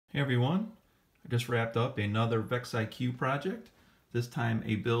Hey everyone, I just wrapped up another VEX IQ project. This time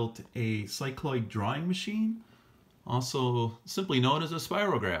I built a cycloid drawing machine, also simply known as a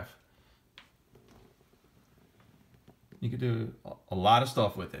spirograph. You can do a lot of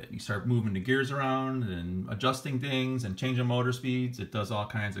stuff with it. You start moving the gears around and adjusting things and changing motor speeds. It does all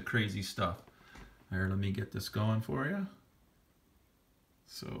kinds of crazy stuff. Here, let me get this going for you.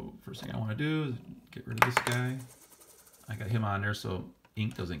 So first thing I want to do is get rid of this guy. I got him on there so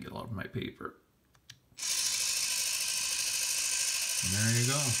ink doesn't get all over my paper. And there you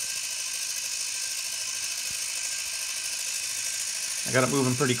go. I got it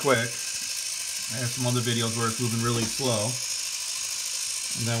moving pretty quick. I have some other videos where it's moving really slow.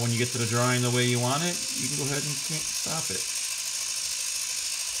 And then when you get to the drawing the way you want it, you can go ahead and can't stop it.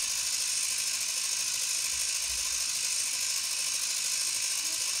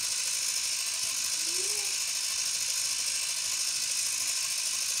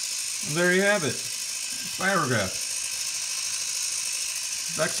 And there you have it. Spirograph.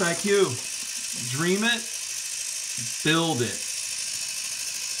 VEX IQ. Dream it, build it.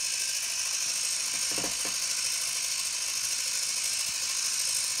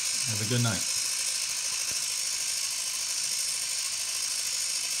 Have a good night.